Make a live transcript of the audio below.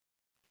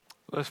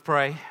Let's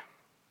pray.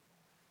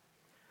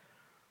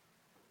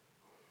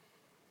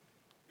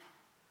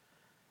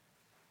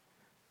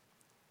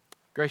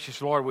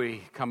 Gracious Lord,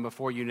 we come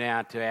before you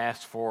now to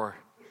ask for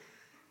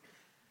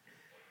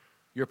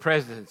your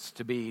presence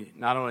to be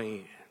not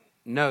only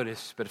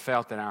noticed, but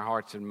felt in our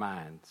hearts and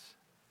minds.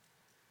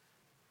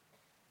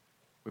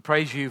 We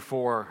praise you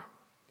for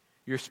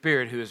your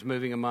Spirit who is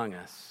moving among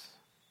us.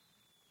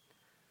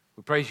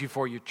 We praise you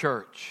for your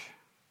church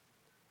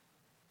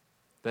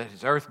that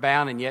is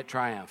earthbound and yet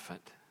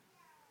triumphant.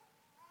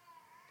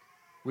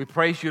 We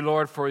praise you,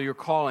 Lord, for your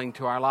calling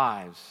to our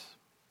lives,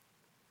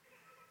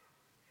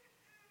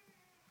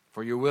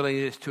 for your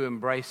willingness to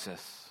embrace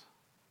us,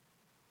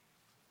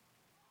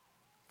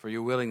 for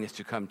your willingness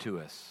to come to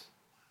us.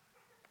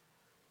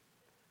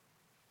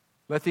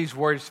 Let these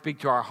words speak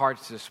to our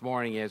hearts this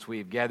morning as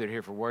we've gathered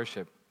here for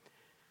worship,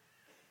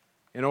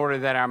 in order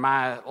that our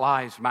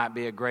lives might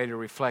be a greater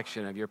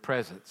reflection of your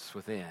presence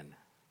within.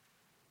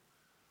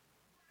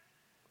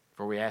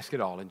 For we ask it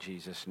all in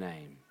Jesus'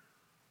 name.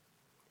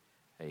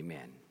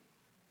 Amen.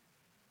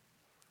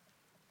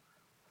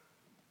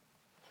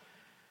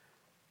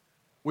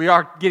 We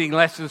are getting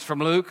lessons from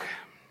Luke.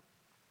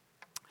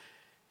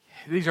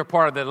 These are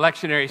part of the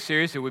lectionary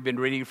series that we've been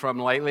reading from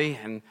lately,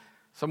 and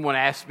someone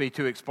asked me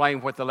to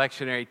explain what the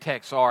lectionary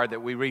texts are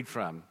that we read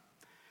from.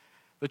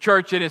 The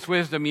church, in its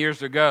wisdom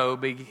years ago,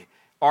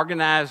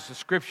 organized the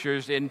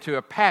scriptures into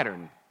a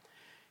pattern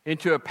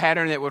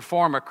that would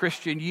form a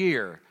Christian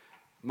year.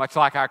 Much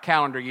like our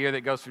calendar year that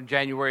goes from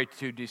January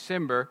to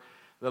December,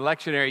 the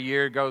lectionary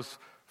year goes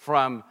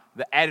from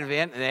the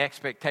Advent and the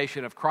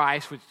expectation of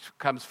Christ, which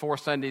comes 4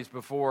 Sundays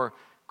before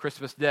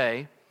Christmas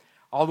Day,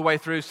 all the way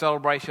through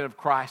celebration of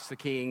Christ the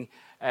King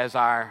as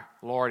our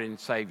Lord and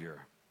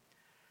Savior.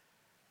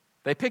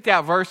 They picked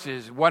out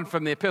verses, one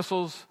from the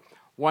epistles,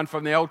 one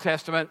from the Old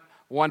Testament,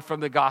 one from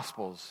the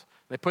Gospels.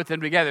 They put them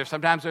together.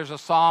 Sometimes there's a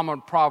psalm or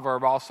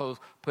proverb also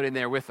put in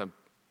there with them.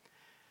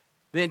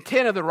 The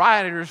intent of the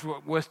writers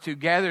was to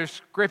gather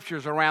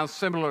scriptures around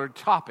similar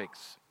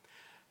topics.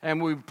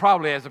 And we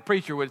probably, as a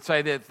preacher, would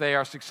say that they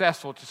are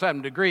successful to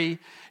some degree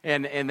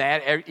in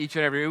that each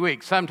and every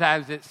week.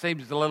 Sometimes it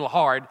seems a little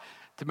hard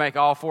to make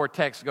all 4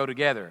 texts go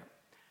together.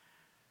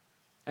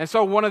 And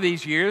so one of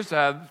these years,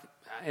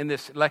 in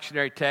this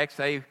lectionary text,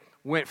 they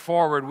went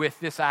forward with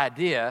this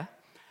idea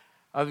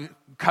of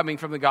coming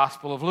from the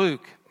Gospel of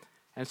Luke.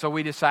 And so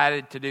we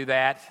decided to do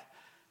that.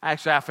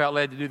 Actually, I felt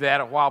led to do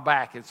that a while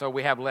back, and so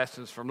we have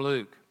lessons from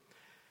Luke.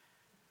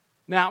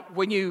 Now,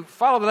 when you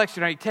follow the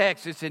lectionary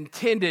text, it's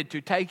intended to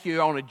take you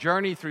on a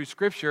journey through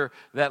Scripture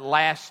that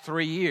lasts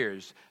 3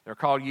 years. They're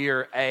called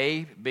year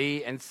A,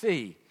 B, and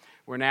C.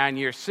 We're now in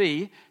year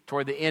C,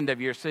 toward the end of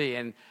year C,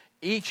 and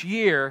each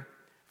year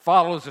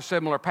follows a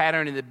similar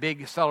pattern in the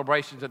big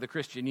celebrations of the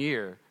Christian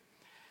year.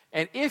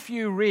 And if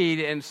you read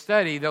and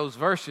study those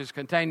verses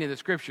contained in the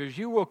Scriptures,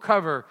 you will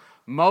cover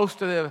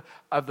most of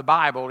the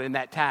Bible in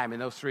that time, in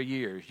those 3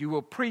 years. You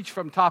will preach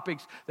from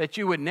topics that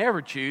you would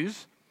never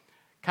choose,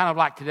 kind of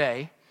like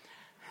today,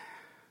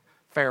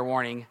 fair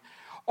warning.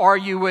 Or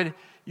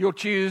you'll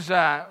choose,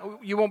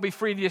 you won't be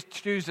free to just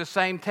choose the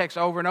same text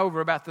over and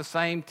over about the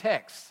same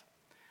text.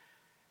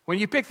 When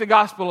you pick the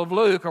Gospel of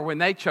Luke, or when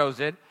they chose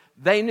it,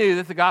 they knew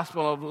that the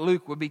Gospel of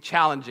Luke would be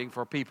challenging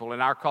for people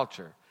in our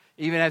culture,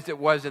 even as it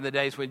was in the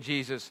days when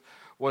Jesus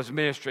was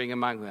ministering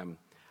among them.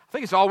 I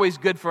think it's always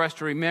good for us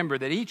to remember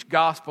that each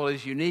gospel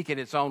is unique in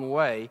its own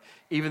way,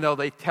 even though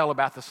they tell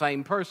about the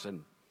same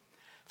person.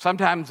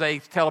 Sometimes they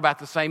tell about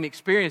the same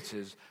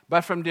experiences,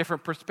 but from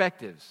different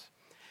perspectives.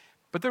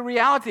 But the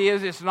reality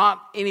is it's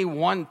not any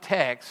one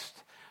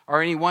text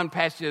or any one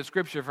passage of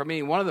Scripture from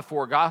any one of the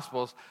 4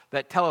 Gospels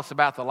that tell us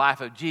about the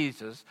life of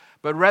Jesus,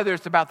 but rather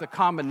it's about the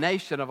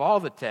combination of all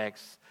the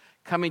texts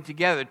coming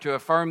together to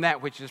affirm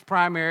that which is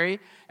primary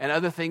and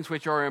other things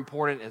which are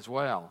important as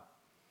well.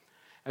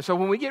 And so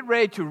when we get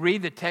ready to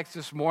read the text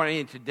this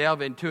morning and to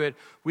delve into it,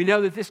 we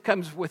know that this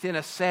comes within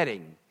a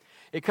setting.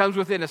 It comes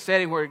within a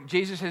setting where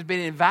Jesus has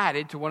been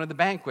invited to one of the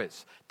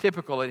banquets,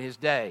 typical in his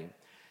day.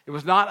 It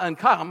was not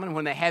uncommon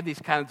when they had these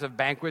kinds of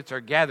banquets or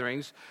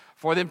gatherings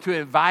for them to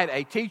invite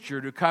a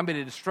teacher to come in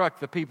and instruct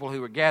the people who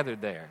were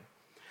gathered there.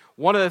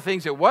 One of the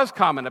things that was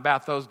common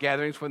about those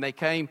gatherings when they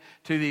came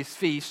to these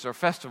feasts or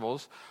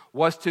festivals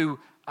was to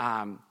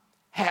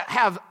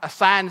have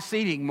assigned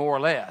seating, more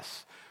or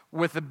less,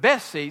 with the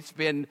best seats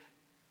being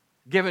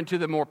given to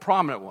the more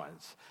prominent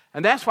ones.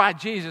 And that's why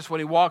Jesus,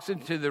 when he walks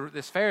into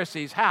this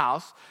Pharisee's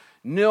house,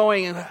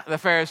 knowing the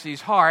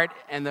Pharisee's heart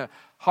and the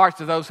hearts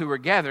of those who were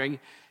gathering,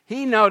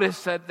 he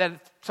noticed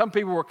that some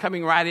people were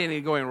coming right in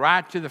and going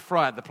right to the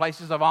front, the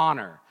places of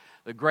honor.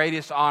 The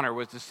greatest honor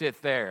was to sit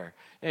there.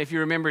 And if you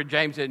remember,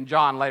 James and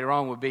John later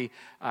on would be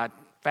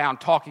found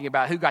talking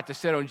about who got to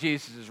sit on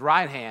Jesus'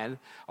 right hand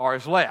or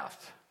his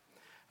left.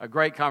 A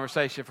great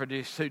conversation for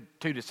these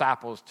two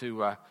disciples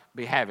to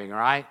be having,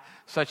 right?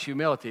 Such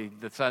humility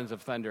the sons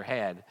of thunder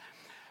had.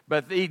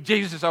 But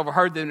Jesus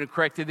overheard them and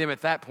corrected them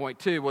at that point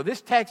too. Well,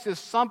 this text is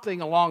something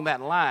along that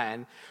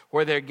line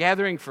where they're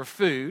gathering for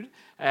food,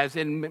 as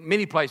in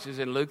many places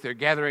in Luke, they're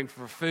gathering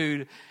for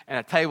food and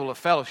a table of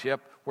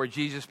fellowship where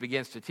Jesus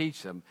begins to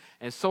teach them.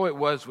 And so it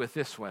was with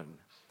this one.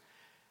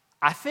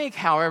 I think,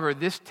 however,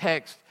 this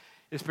text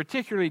is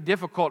particularly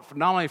difficult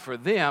not only for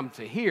them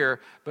to hear,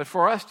 but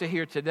for us to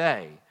hear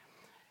today.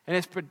 And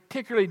it's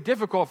particularly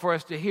difficult for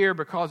us to hear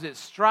because it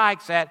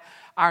strikes at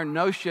our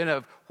notion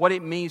of what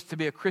it means to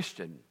be a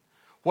Christian,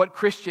 what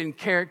Christian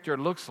character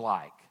looks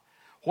like,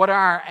 what are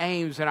our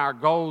aims and our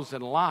goals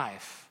in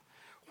life,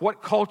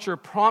 what culture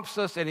prompts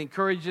us and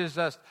encourages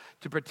us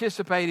to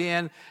participate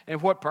in,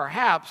 and what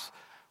perhaps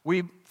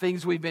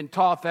things we've been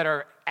taught that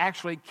are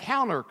actually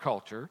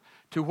counterculture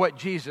to what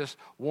Jesus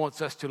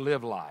wants us to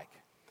live like.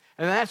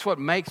 And that's what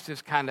makes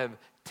this kind of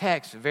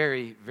text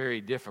very,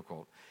 very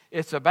difficult.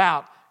 It's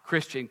about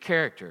Christian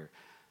character,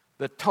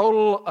 the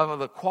total of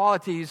the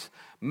qualities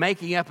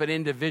making up an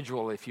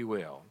individual, if you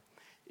will.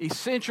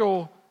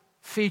 Essential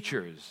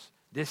features,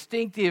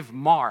 distinctive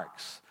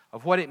marks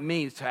of what it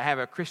means to have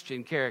a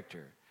Christian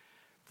character.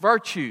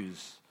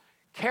 Virtues,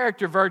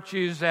 character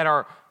virtues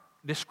that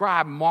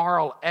describe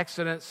moral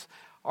excellence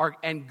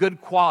and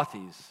good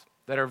qualities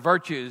that are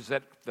virtues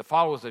that the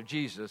followers of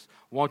Jesus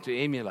want to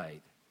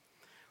emulate.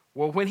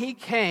 Well, when he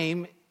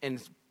came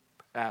and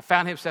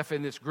found himself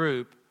in this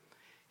group,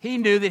 he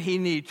knew that he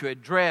needed to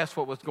address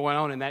what was going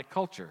on in that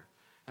culture.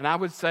 And I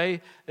would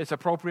say it's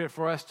appropriate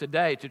for us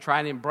today to try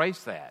and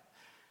embrace that.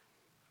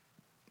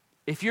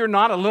 If you're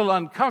not a little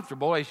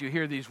uncomfortable as you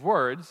hear these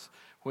words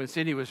when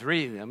Cindy was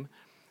reading them,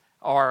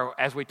 or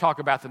as we talk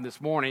about them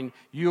this morning,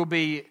 you'll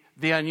be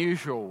the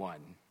unusual one.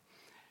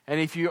 And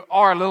if you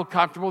are a little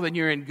comfortable, then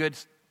you're in good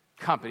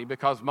company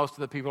because most of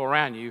the people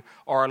around you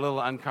are a little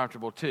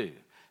uncomfortable too,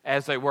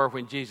 as they were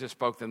when Jesus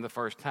spoke them the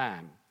first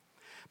time.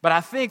 But I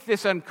think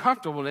this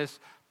uncomfortableness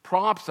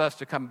prompts us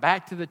to come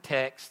back to the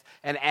text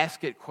and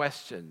ask it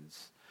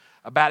questions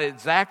about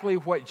exactly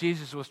what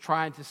Jesus was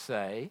trying to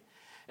say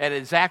and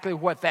exactly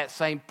what that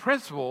same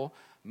principle,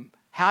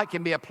 how it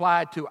can be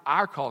applied to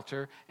our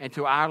culture and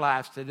to our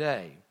lives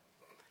today.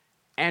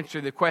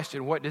 Answer the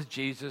question, what does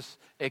Jesus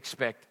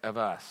expect of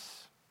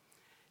us?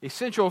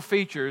 Essential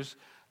features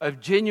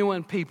of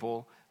genuine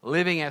people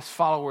living as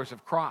followers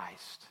of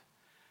Christ.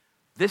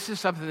 This is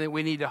something that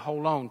we need to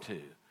hold on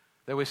to,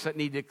 that we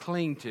need to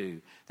cling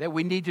to, that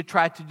we need to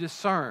try to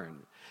discern.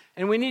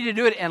 And we need to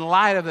do it in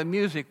light of the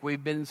music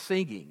we've been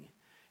singing.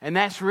 And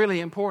that's really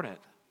important.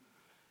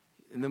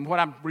 And then what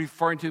I'm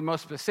referring to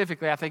most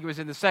specifically, I think it was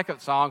in the second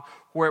song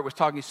where it was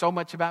talking so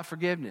much about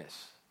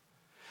forgiveness.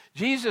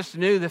 Jesus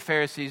knew the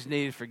Pharisees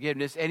needed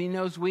forgiveness, and he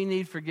knows we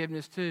need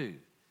forgiveness too.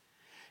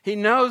 He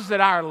knows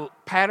that our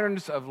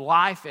patterns of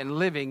life and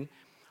living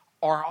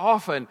are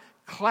often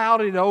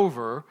clouded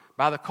over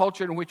by the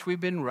culture in which we've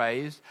been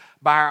raised,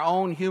 by our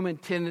own human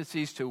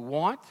tendencies to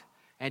want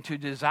and to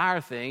desire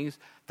things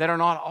that are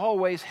not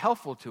always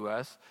helpful to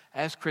us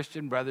as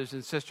Christian brothers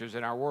and sisters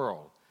in our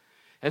world.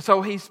 And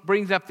so he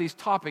brings up these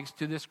topics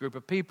to this group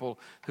of people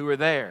who are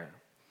there.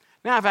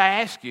 Now, if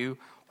I ask you,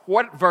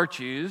 what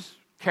virtues,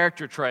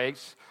 character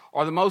traits,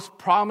 are the most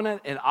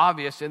prominent and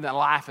obvious in the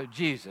life of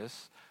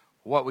Jesus,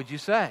 what would you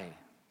say?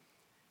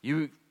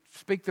 You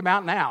speak them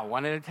out now,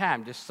 one at a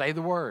time. Just say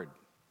the word.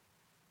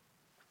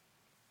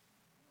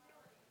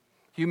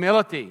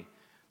 Humility.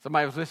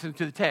 Somebody was listening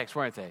to the text,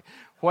 weren't they?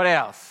 What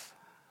else?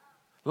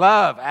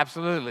 Love,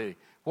 absolutely.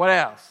 What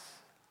else?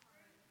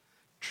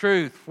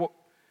 Truth.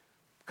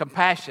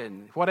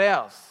 Compassion. What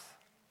else?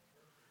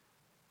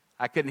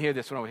 I couldn't hear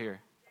this one over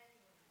here.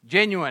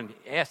 Genuine.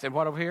 Yes, and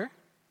what over here?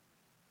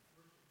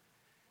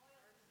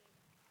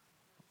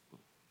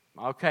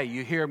 Okay,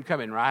 you hear them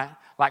coming, right?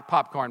 Like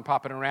popcorn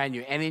popping around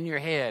you. And in your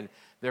head,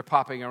 they're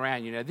popping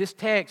around you. Now, this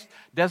text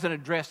doesn't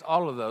address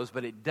all of those,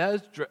 but it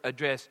does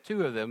address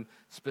two of them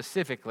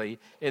specifically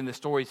in the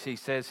stories he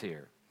says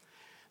here.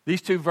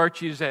 These two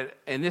virtues that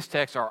in this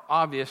text are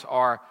obvious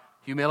are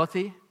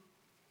humility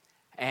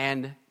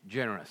and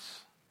generosity.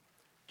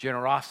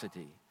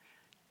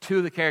 Two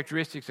of the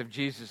characteristics of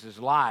Jesus'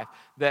 life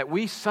that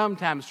we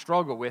sometimes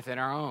struggle with in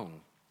our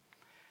own.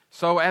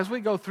 So as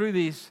we go through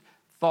these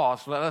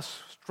thoughts, let us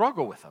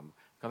struggle with them,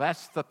 because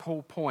that's the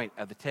whole point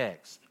of the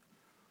text.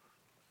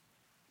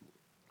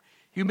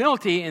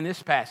 Humility in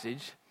this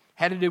passage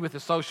had to do with the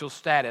social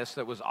status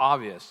that was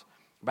obvious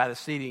by the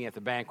seating at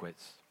the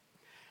banquets.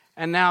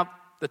 And now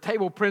the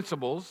table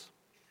principles,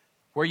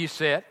 where you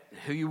sit,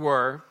 who you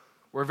were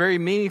very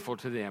meaningful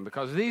to them,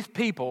 because these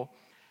people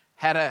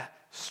had a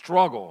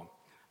struggle.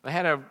 They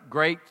had a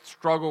great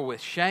struggle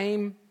with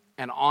shame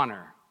and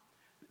honor.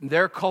 In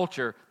their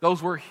culture,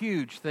 those were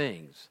huge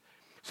things.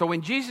 So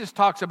when Jesus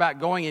talks about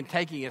going and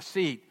taking a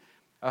seat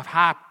of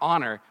high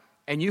honor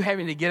and you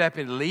having to get up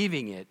and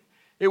leaving it,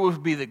 it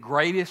would be the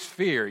greatest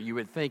fear you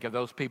would think of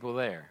those people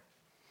there,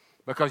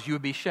 because you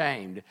would be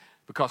shamed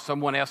because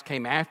someone else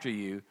came after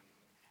you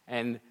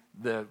and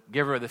the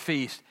giver of the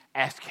feast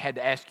had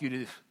to ask you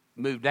to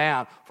move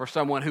down for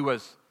someone who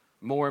was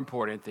more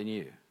important than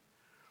you.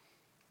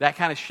 That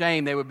kind of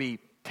shame they would be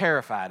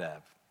terrified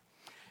of.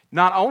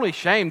 Not only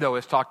shame, though,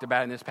 is talked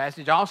about in this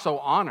passage, also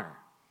honor.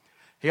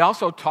 He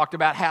also talked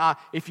about how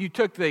if you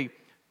took the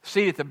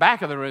seat at the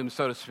back of the room,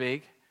 so to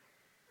speak,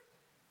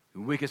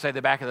 we could say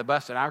the back of the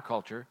bus in our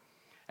culture,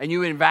 and you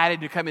were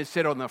invited to come and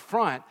sit on the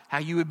front, how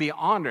you would be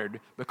honored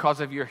because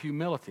of your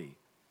humility.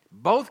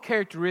 Both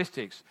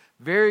characteristics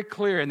very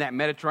clear in that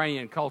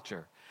Mediterranean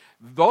culture.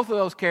 Both of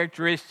those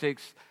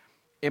characteristics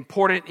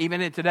important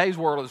even in today's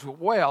world as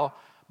well,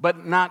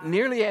 but not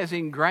nearly as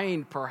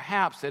ingrained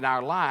perhaps in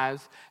our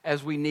lives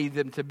as we need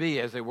them to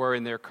be as they were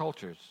in their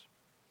cultures.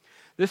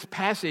 This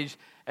passage,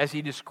 as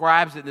he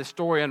describes it, the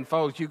story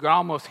unfolds, you can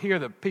almost hear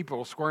the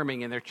people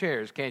squirming in their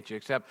chairs, can't you?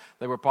 Except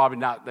they were probably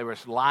not, they were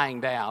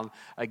lying down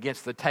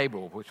against the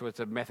table, which was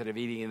a method of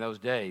eating in those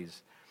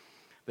days.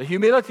 The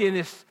humility in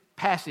this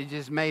passage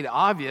is made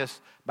obvious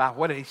by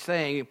what he's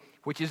saying,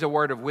 which is a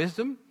word of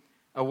wisdom,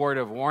 a word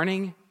of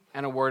warning,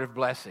 and a word of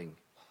blessing.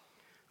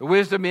 The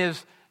wisdom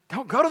is,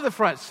 don't go to the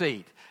front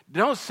seat.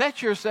 Don't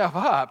set yourself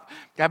up.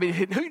 I mean,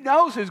 who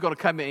knows who's going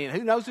to come in?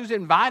 Who knows who's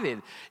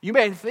invited? You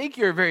may think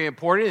you're very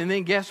important, and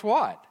then guess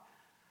what?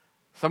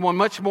 Someone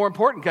much more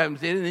important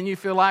comes in, and then you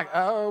feel like,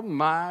 oh,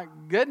 my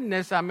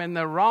goodness, I'm in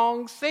the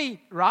wrong seat,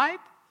 right?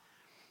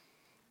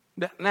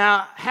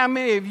 Now, how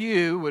many of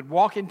you would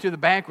walk into the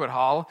banquet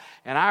hall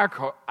in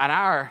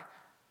our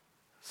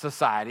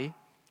society,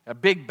 a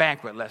big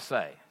banquet, let's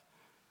say,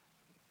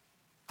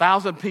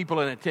 1,000 people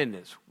in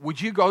attendance.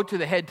 Would you go to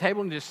the head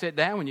table and just sit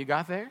down when you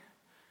got there?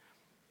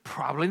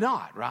 Probably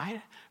not,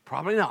 right?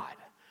 Probably not.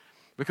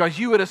 Because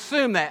you would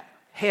assume that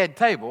head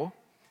table,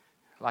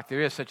 like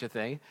there is such a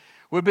thing,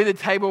 would be the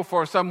table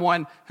for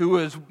someone who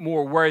was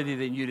more worthy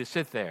than you to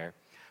sit there.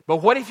 But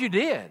what if you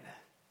did?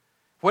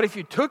 What if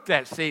you took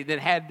that seat and then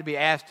had to be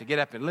asked to get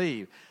up and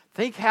leave?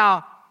 Think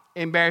how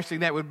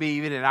embarrassing that would be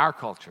even in our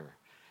culture.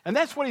 And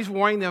that's what he's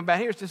warning them about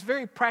here. It's this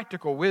very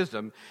practical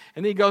wisdom.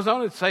 And he goes on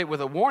to say it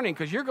with a warning,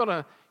 because you're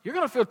gonna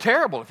feel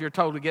terrible if you're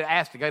told to get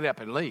asked to get up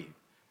and leave.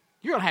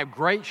 You're going to have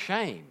great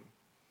shame.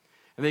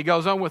 And then he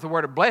goes on with the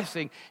word of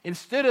blessing.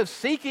 Instead of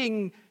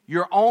seeking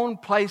your own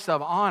place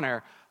of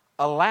honor,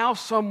 allow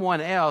someone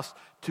else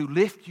to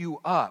lift you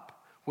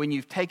up when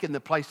you've taken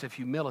the place of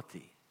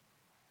humility.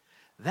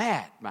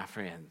 That, my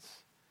friends,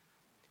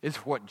 is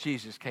what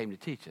Jesus came to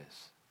teach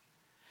us.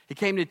 He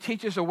came to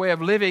teach us a way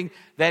of living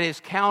that is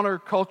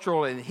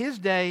countercultural in his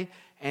day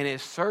and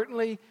is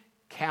certainly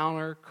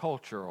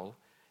countercultural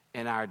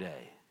in our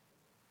day.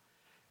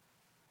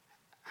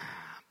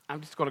 I'm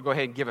just going to go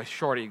ahead and give a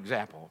short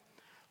example.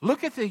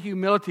 Look at the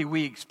humility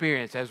we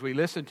experience as we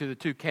listen to the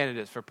two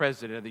candidates for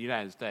president of the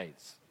United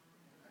States.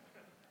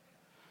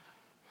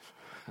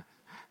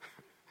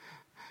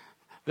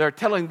 They're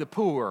telling the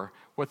poor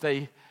that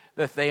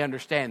they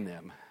understand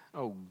them.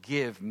 Oh,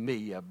 give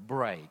me a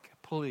break,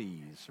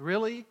 please.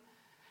 Really?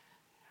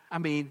 I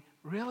mean,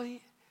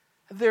 really?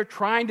 They're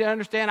trying to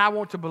understand. I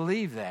want to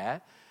believe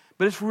that.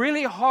 But it's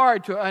really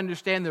hard to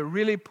understand the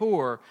really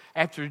poor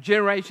after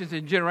generations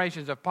and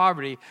generations of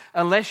poverty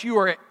unless you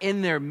are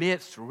in their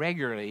midst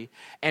regularly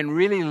and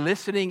really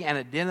listening and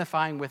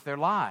identifying with their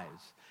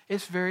lives.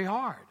 It's very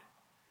hard.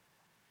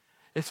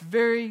 It's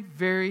very,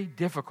 very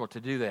difficult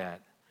to do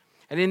that.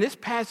 And in this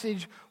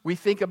passage, we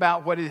think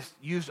about what is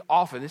used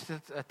often. This is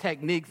a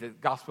technique that the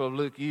Gospel of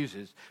Luke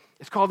uses.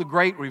 It's called the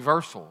Great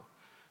Reversal.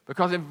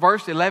 Because in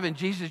verse 11,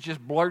 Jesus just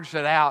blurts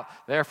it out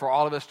there for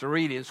all of us to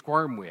read and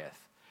squirm with.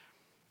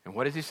 And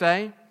what does he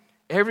say?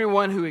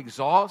 Everyone who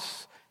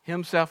exalts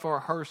himself or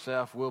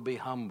herself will be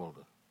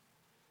humbled.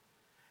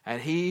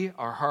 And he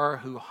or her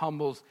who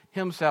humbles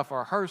himself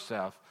or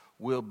herself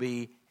will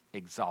be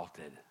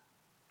exalted.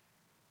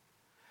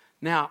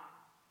 Now,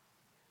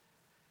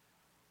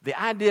 the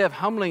idea of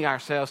humbling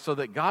ourselves so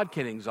that God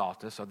can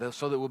exalt us, so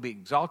that we'll be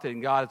exalted in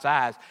God's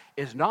eyes,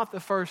 is not the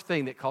first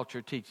thing that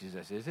culture teaches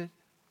us, is it?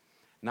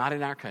 Not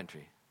in our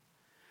country.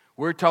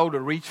 We're told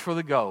to reach for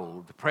the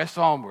gold, to press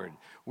onward.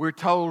 We're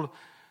told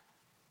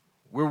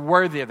we're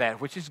worthy of that,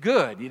 which is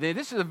good.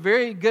 This is a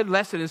very good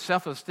lesson in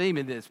self-esteem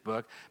in this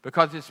book,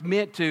 because it's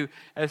meant to,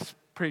 as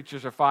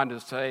preachers are fond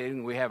of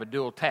saying, we have a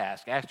dual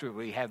task. Actually,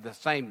 we have the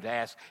same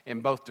task in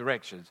both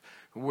directions.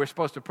 We're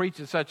supposed to preach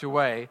in such a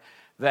way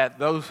that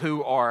those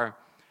who are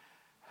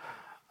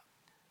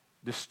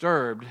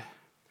disturbed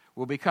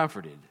will be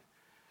comforted.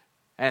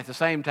 And at the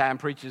same time,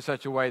 preach in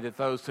such a way that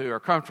those who are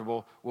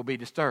comfortable will be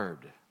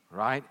disturbed,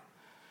 right?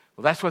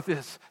 Well, that's what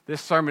this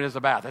sermon is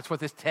about. That's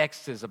what this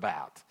text is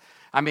about.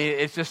 I mean,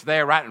 it's just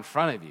there right in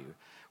front of you.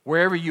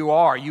 Wherever you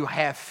are, you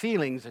have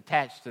feelings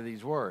attached to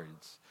these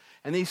words.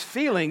 And these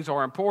feelings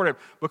are important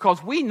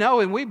because we know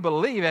and we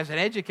believe as an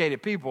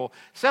educated people,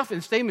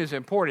 self-esteem is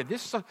important.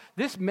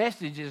 This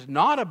message is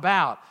not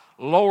about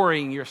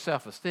lowering your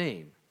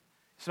self-esteem.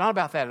 It's not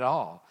about that at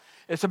all.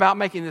 It's about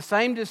making the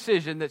same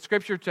decision that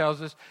Scripture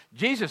tells us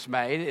Jesus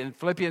made in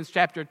Philippians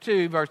chapter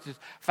 2, verses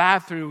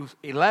 5 through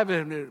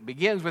 11. It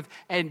begins with,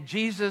 and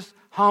Jesus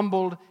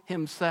humbled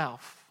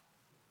himself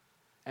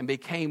and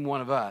became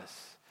one of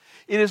us.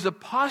 It is the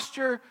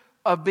posture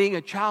of being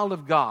a child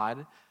of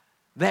God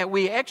that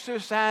we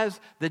exercise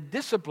the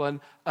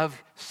discipline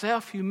of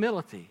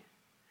self-humility.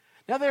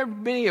 Now, there are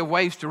many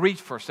ways to reach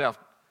for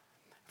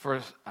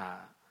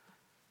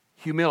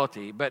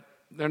humility, but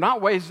they're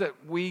not ways that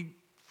we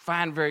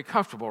find very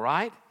comfortable,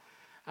 right?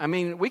 I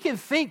mean, we can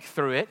think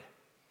through it.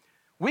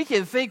 We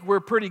can think we're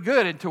pretty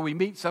good until we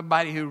meet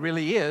somebody who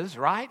really is,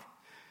 right?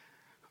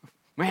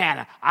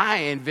 Man, I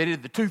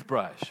invented the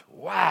toothbrush.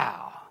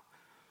 Wow.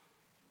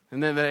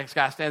 And then the next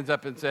guy stands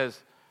up and says,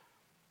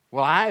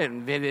 well, I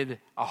invented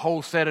a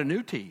whole set of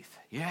new teeth.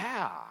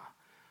 Yeah.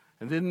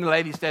 And then the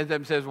lady stands up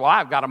and says, well,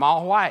 I've got them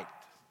all white.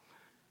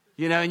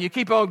 And you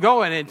keep on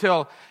going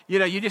until,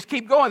 you just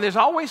keep going. There's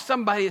always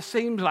somebody, it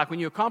seems like, when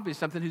you accomplish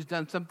something, who's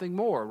done something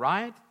more,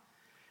 right?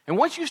 And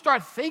once you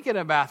start thinking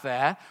about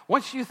that,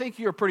 once you think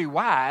you're pretty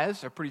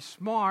wise or pretty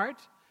smart,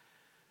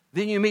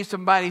 then you meet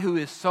somebody who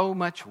is so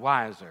much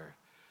wiser,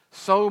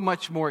 so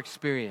much more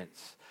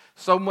experienced,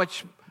 so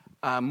much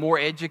more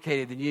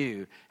educated than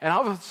you. And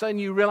all of a sudden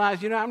you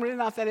realize, I'm really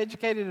not that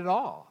educated at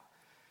all.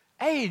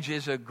 Age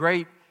is a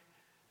great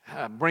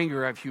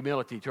bringer of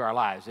humility to our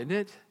lives, isn't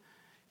it?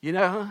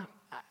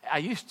 I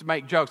used to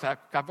make jokes.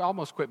 I've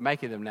almost quit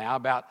making them now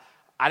about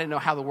I didn't know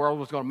how the world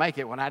was going to make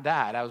it when I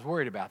died. I was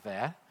worried about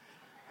that.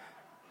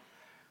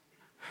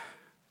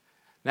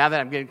 Now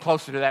that I'm getting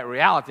closer to that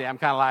reality, I'm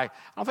kind of like, I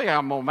don't think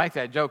I'm going to make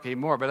that joke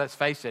anymore, but let's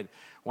face it,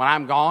 when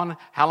I'm gone,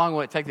 how long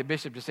will it take the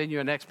bishop to send you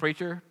a next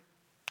preacher?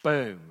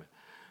 Boom.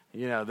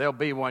 There'll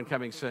be one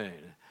coming soon.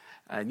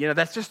 And,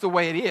 that's just the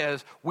way it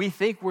is. We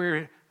think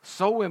we're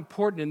so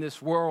important in this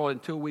world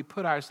until we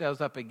put ourselves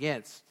up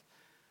against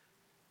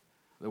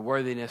the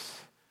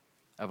worthiness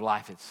of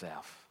life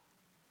itself.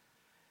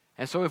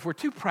 And so if we're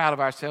too proud of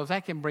ourselves,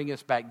 that can bring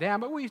us back down.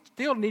 But we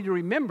still need to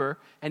remember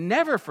and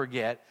never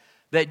forget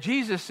that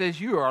Jesus says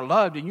you are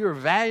loved and you're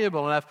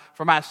valuable enough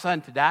for my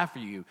son to die for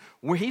you.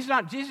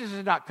 Jesus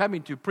is not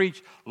coming to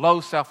preach low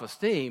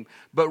self-esteem,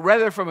 but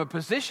rather from a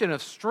position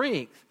of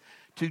strength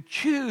to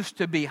choose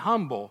to be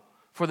humble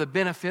for the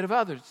benefit of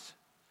others.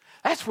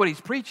 That's what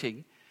he's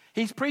preaching.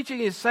 He's preaching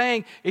is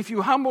saying, if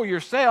you humble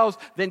yourselves,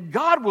 then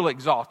God will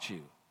exalt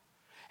you.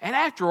 And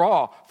after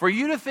all, for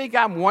you to think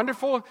I'm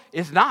wonderful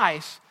is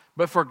nice,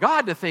 but for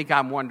God to think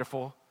I'm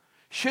wonderful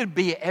should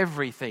be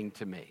everything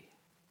to me.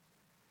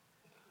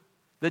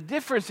 The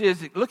difference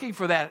is looking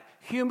for that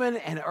human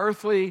and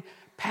earthly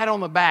pat on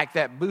the back,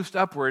 that boost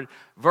upward,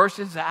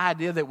 versus the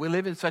idea that we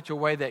live in such a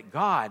way that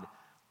God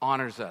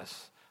honors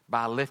us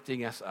by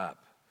lifting us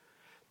up.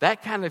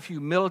 That kind of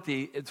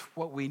humility is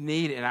what we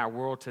need in our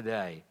world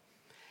today.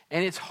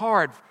 And it's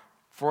hard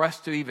for us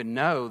to even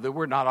know that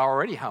we're not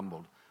already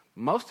humbled.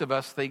 Most of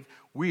us think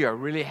we are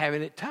really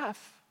having it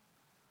tough.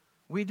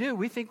 We do.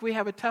 We think we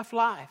have a tough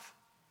life.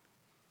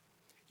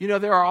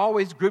 There are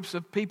always groups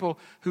of people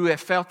who have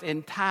felt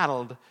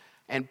entitled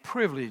and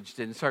privileged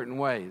in certain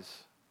ways.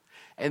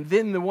 And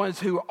then the ones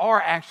who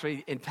are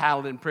actually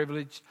entitled and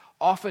privileged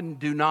often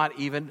do not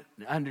even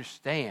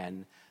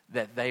understand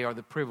that they are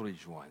the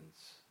privileged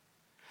ones.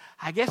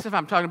 I guess if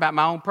I'm talking about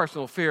my own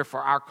personal fear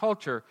for our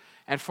culture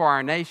and for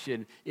our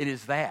nation, it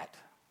is that.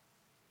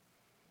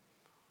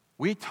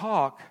 We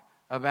talk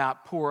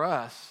about poor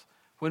us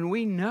when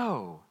we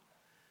know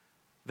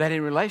that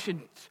in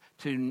relation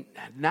to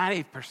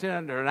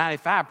 90% or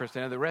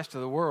 95% of the rest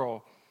of the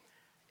world,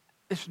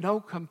 there's no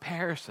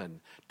comparison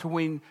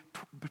between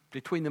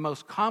the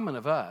most common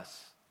of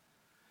us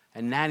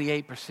and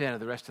 98% of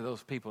the rest of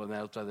those people in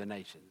those other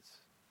nations.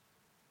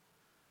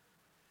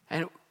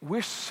 And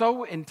we're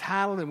so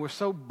entitled and we're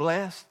so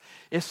blessed,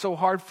 it's so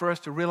hard for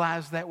us to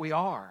realize that we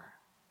are.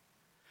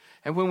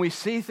 And when we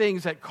see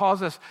things that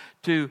cause us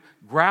to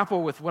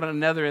grapple with one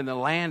another in the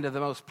land of the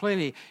most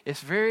plenty,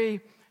 it's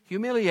very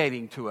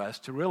humiliating to us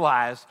to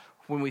realize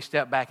when we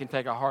step back and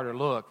take a harder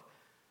look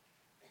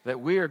that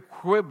we are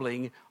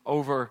quibbling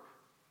over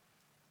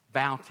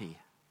bounty,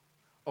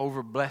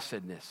 over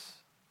blessedness,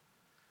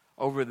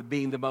 over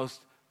being the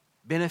most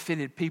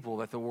benefited people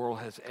that the world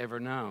has ever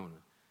known.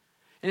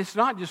 And it's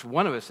not just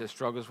one of us that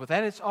struggles with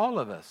that, it's all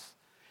of us.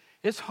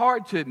 It's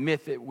hard to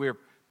admit that we're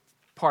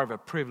part of a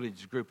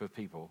privileged group of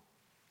people.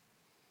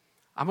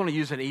 I'm going to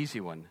use an easy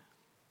one.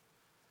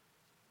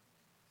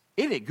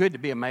 Isn't it good to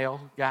be a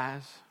male,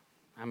 guys?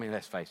 I mean,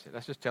 let's face it.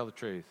 Let's just tell the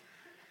truth.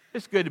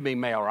 It's good to be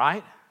male,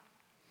 right?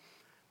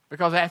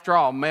 Because after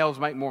all, males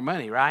make more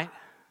money, right?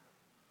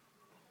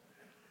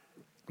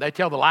 They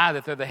tell the lie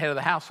that they're the head of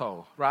the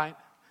household, right?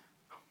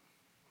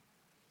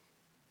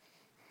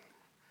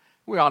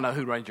 We all know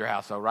who runs your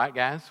household, right,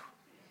 guys?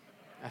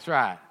 That's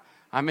right.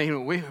 I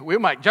mean, we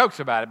make jokes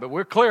about it, but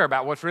we're clear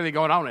about what's really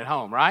going on at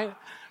home, right?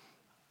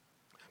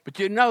 But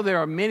there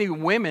are many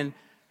women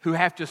who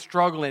have to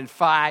struggle and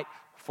fight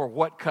for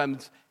what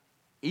comes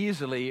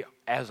easily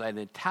as an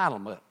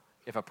entitlement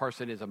if a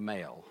person is a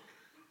male.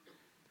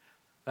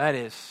 That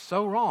is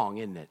so wrong,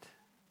 isn't it?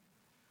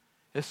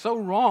 It's so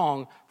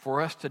wrong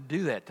for us to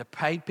do that, to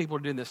pay people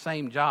doing the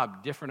same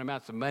job different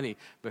amounts of money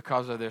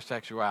because of their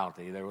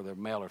sexuality, whether they're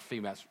male or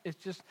female.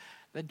 It's just,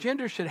 the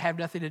gender should have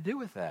nothing to do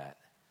with that.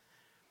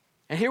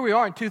 And here we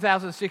are in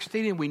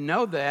 2016, and we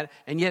know that,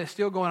 and yet it's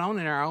still going on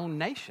in our own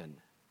nation,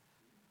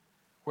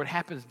 where it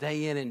happens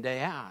day in and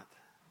day out.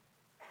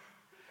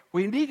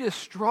 We need to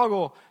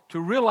struggle to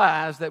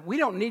realize that we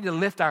don't need to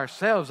lift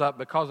ourselves up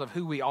because of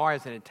who we are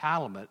as an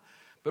entitlement,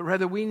 but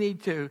rather we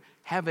need to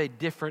have a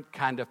different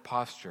kind of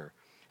posture.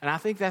 And I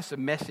think that's the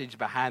message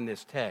behind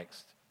this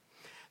text,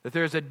 that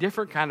there's a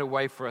different kind of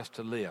way for us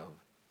to live.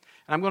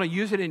 And I'm going to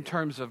use it in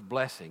terms of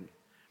blessing.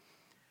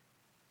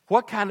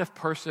 What kind of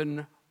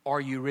person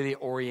are you really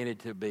oriented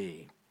to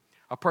be?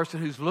 A person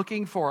who's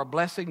looking for a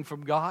blessing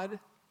from God,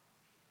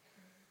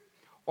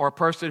 or a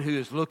person who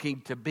is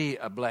looking to be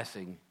a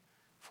blessing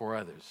for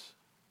others?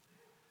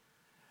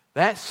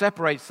 That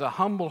separates the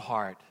humble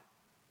heart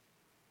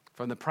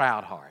from the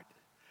proud heart.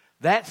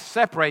 That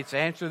separates,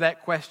 answer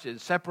that question,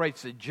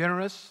 separates the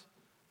generous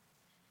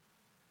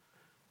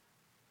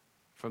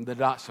from the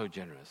not so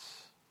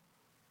generous.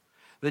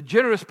 The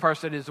generous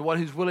person is the one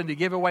who's willing to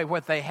give away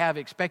what they have,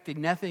 expecting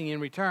nothing in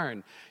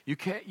return.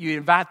 You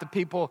invite the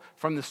people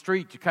from the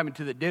street to come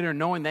into the dinner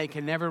knowing they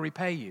can never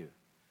repay you.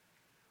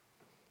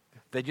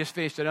 They just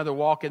finished another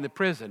walk in the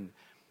prison,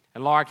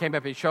 and Laura came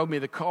up and showed me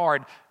the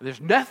card.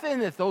 There's nothing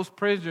that those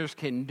prisoners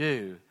can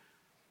do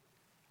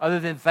other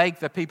than thank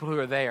the people who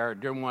are there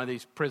during one of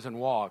these prison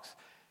walks,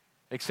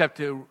 except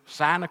to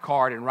sign a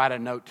card and write a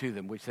note to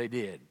them, which they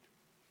did.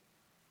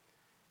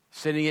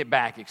 Sending it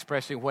back,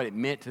 expressing what it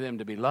meant to them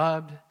to be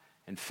loved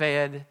and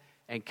fed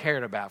and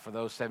cared about for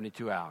those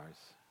 72 hours.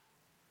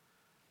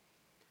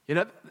 You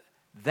know,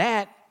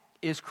 that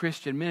is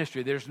Christian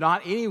ministry. There's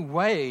not any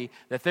way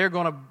that they're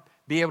going to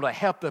be able to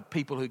help the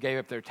people who gave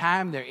up their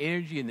time, their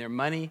energy, and their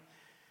money,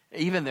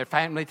 even their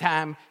family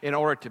time, in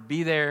order to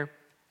be there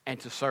and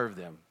to serve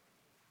them.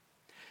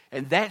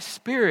 And that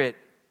spirit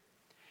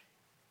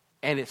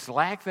and its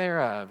lack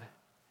thereof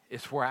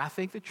is where I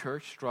think the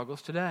church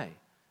struggles today.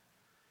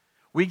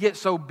 We get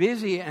so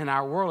busy in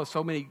our world with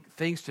so many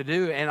things to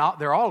do, and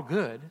they're all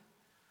good,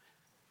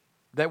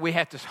 that we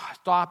have to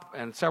stop,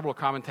 and several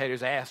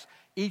commentators ask,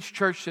 each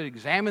church should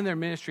examine their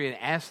ministry and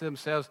ask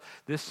themselves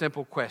this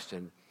simple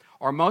question: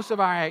 are most of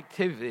our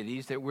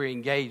activities that we're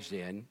engaged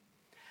in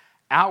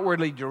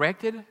outwardly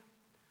directed,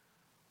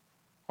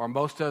 or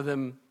most of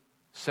them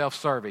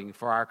self-serving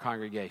for our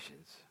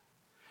congregations?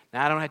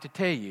 Now, I don't have to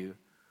tell you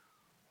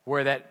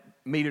where that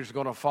meter's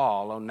going to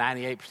fall on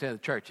 98% of the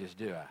churches,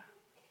 do I?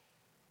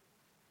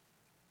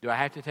 Do I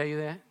have to tell you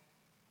that?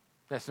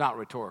 That's not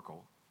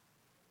rhetorical.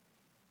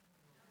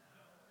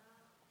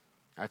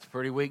 That's a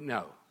pretty weak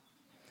no.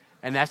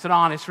 And that's an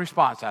honest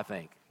response, I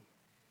think.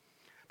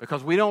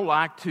 Because we don't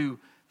like to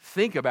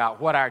think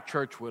about what our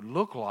church would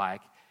look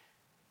like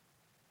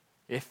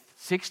if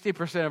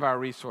 60% of our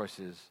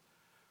resources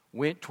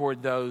went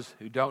toward those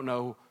who don't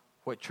know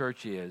what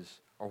church is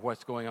or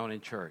what's going on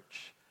in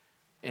church,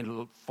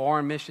 in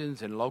foreign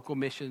missions and local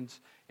missions,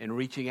 and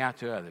reaching out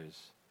to others.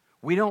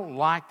 We don't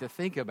like to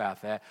think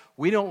about that.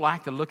 We don't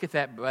like to look at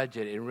that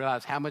budget and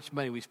realize how much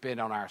money we spend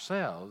on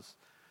ourselves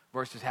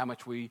versus how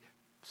much we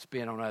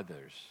spend on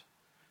others.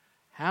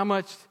 How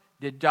much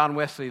did John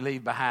Wesley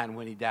leave behind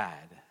when he died?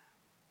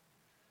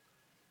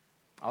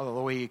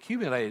 Although he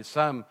accumulated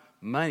some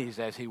monies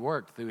as he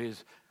worked through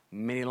his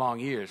many long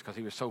years because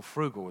he was so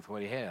frugal with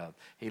what he had.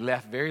 He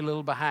left very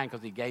little behind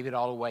because he gave it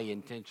all away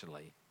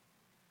intentionally.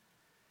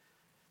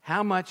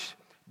 How much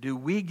do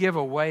we give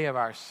away of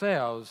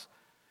ourselves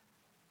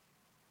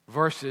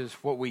versus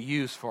what we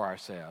use for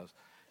ourselves?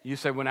 You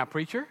say, well, now,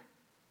 preacher,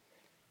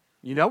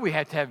 you know we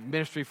have to have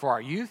ministry for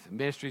our youth,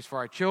 ministries for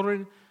our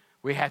children.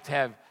 We have to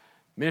have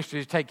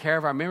ministries to take care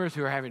of our members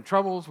who are having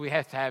troubles. We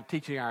have to have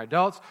teaching our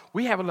adults.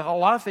 We have a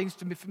lot of things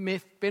to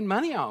spend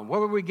money on. Where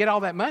would we get all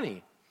that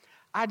money?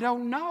 I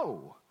don't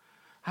know.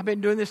 I've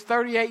been doing this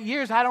 38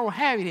 years. I don't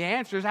have any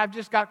answers. I've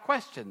just got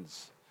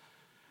questions.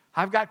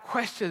 I've got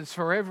questions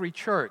for every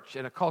church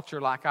in a culture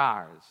like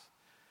ours.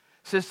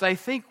 Since they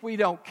think we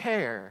don't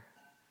care,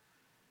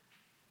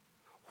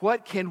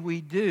 what can we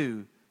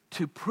do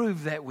to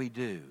prove that we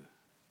do?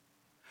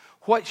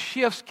 What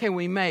shifts can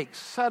we make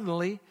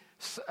subtly,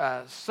 if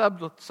I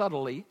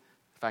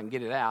can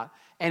get it out,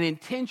 and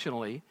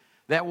intentionally,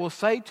 that will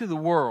say to the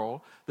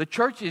world, the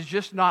church is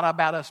just not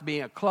about us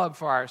being a club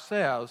for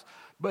ourselves,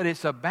 but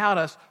it's about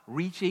us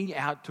reaching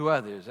out to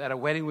others. At a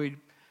wedding we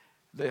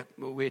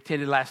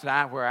attended last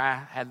night, where I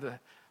had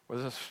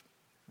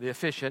the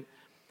officiant,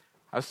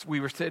 we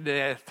were sitting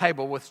at a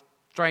table with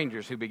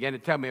strangers who began to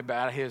tell me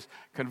about his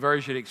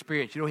conversion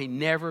experience. You know, he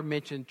never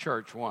mentioned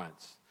church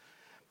once,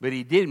 but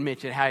he did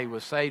mention how he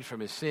was saved from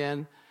his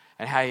sin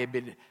and how he had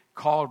been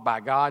called by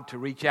God to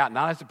reach out,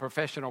 not as a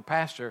professional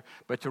pastor,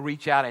 but to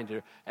reach out and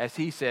to, as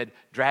he said,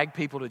 drag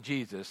people to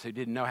Jesus who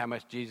didn't know how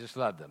much Jesus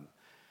loved them.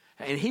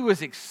 And he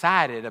was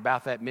excited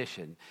about that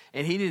mission.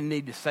 And he didn't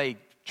need to say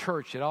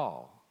church at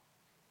all.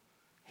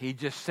 He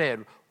just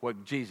said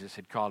what Jesus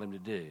had called him to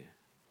do.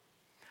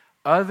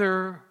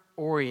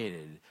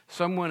 Other-oriented,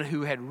 someone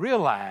who had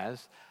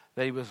realized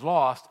that he was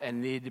lost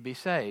and needed to be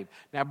saved.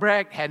 Now,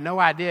 Bragg had no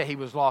idea he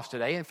was lost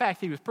today. In fact,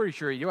 he was pretty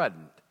sure he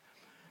wasn't.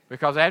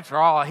 Because after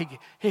all,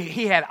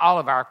 he had all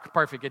of our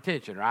perfect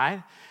attention,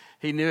 right?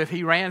 He knew if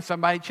he ran,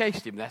 somebody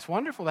chased him. That's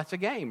wonderful. That's a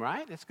game,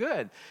 right? That's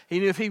good. He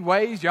knew if he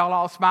waved, y'all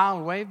all smile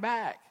and wave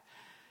back.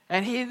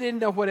 And he didn't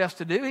know what else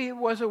to do. He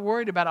wasn't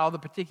worried about all the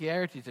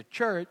particularities of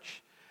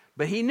church,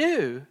 but he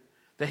knew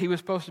that he was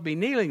supposed to be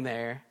kneeling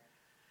there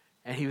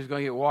and he was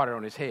going to get water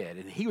on his head.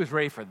 And he was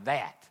ready for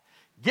that.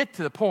 Get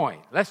to the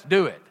point. Let's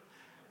do it.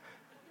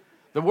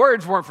 The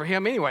words weren't for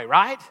him anyway,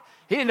 right?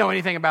 He didn't know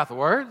anything about the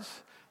words.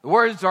 The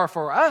words are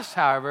for us,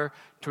 however,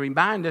 to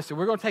remind us that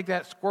we're going to take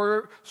that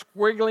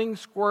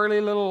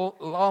squirrely little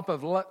lump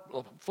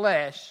of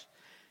flesh,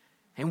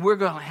 and we're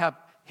going to help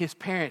his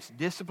parents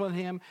discipline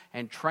him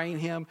and train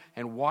him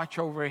and watch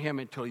over him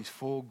until he's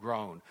full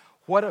grown.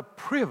 What a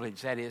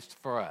privilege that is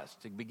for us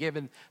to be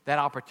given that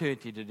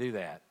opportunity to do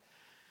that.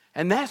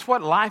 And that's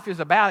what life is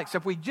about,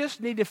 except we just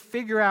need to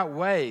figure out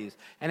ways.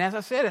 And as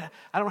I said,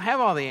 I don't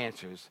have all the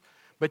answers.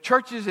 But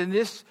churches in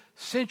this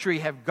century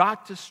have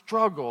got to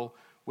struggle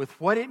with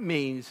what it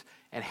means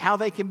and how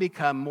they can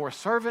become more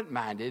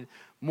servant-minded,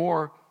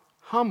 more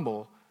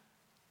humble,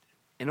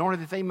 in order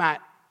that they might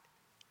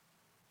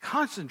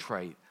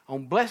concentrate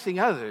on blessing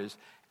others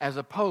as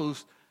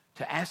opposed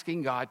to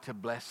asking God to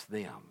bless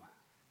them.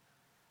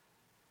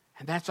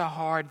 And that's a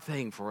hard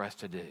thing for us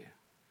to do.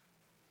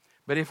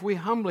 But if we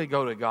humbly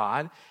go to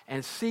God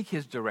and seek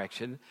His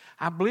direction,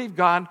 I believe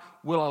God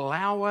will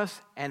allow us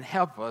and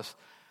help us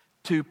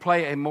to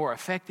play a more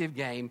effective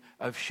game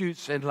of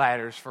chutes and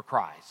ladders for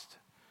Christ.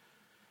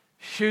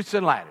 Chutes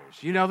and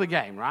ladders. You know the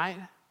game, right?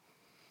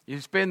 You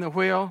spin the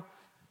wheel,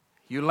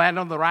 you land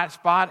on the right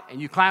spot,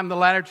 and you climb the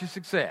ladder to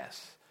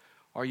success.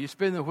 Or you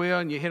spin the wheel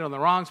and you hit on the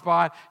wrong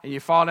spot and you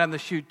fall down the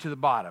chute to the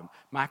bottom.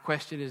 My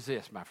question is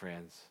this, my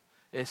friends.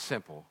 It's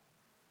simple.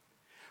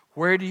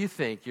 Where do you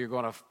think you're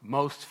going to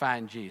most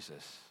find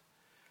Jesus?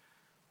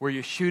 Were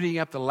you shooting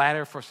up the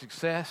ladder for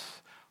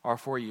success, or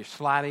were you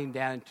sliding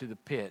down into the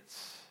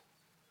pits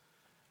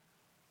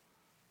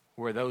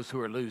where those who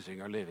are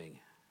losing are living?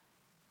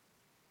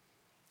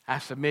 I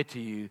submit to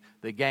you,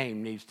 the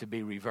game needs to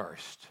be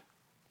reversed.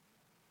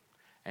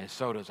 And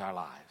so does our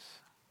lives.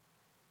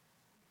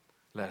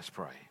 Let us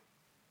pray.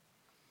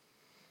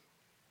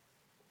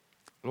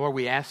 Lord,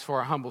 we ask for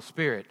a humble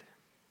spirit,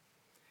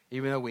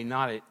 even though we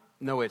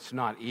know it's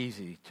not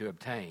easy to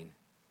obtain.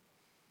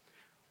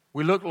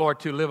 We look, Lord,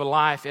 to live a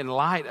life in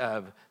light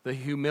of the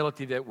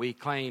humility that we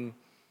claim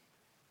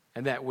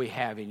and that we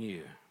have in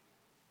you.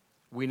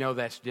 We know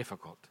that's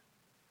difficult.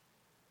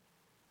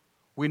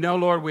 We know,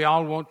 Lord, we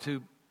all want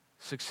to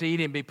succeed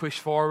and be pushed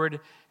forward,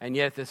 and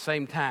yet at the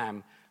same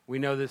time, we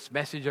know this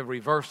message of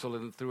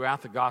reversal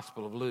throughout the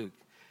Gospel of Luke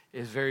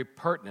is very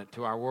pertinent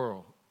to our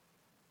world.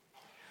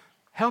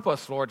 Help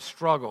us, Lord,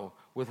 struggle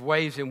with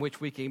ways in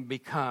which we can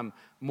become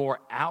more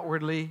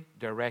outwardly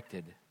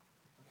directed.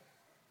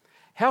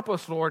 Help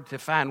us, Lord, to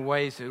find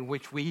ways in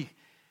which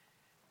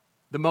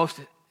the most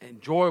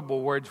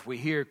enjoyable words we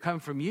hear come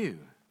from you,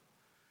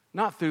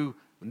 not through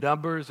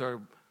numbers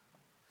or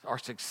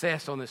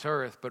success on this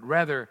earth, but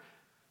rather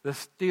the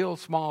still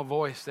small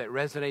voice that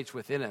resonates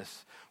within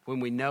us when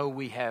we know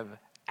we have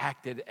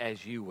acted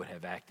as you would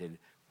have acted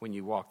when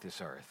you walked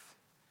this earth.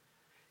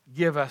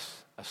 Give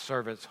us a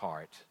servant's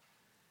heart.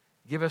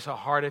 Give us a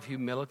heart of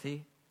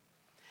humility,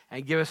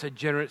 and give us a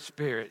generous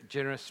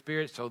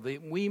spirit so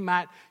that we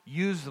might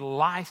use the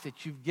life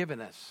that you've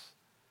given us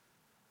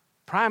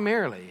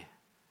primarily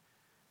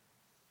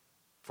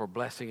for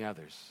blessing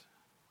others.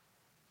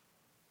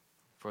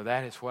 For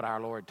that is what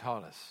our Lord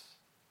taught us,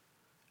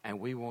 and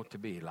we want to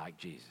be like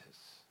Jesus.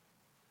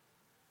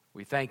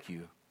 We thank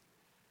you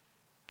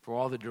for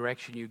all the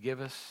direction you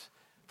give us,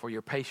 for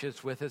your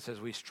patience with us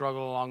as we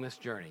struggle along this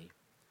journey,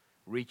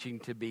 reaching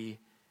to be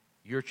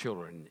your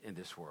children in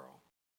this world.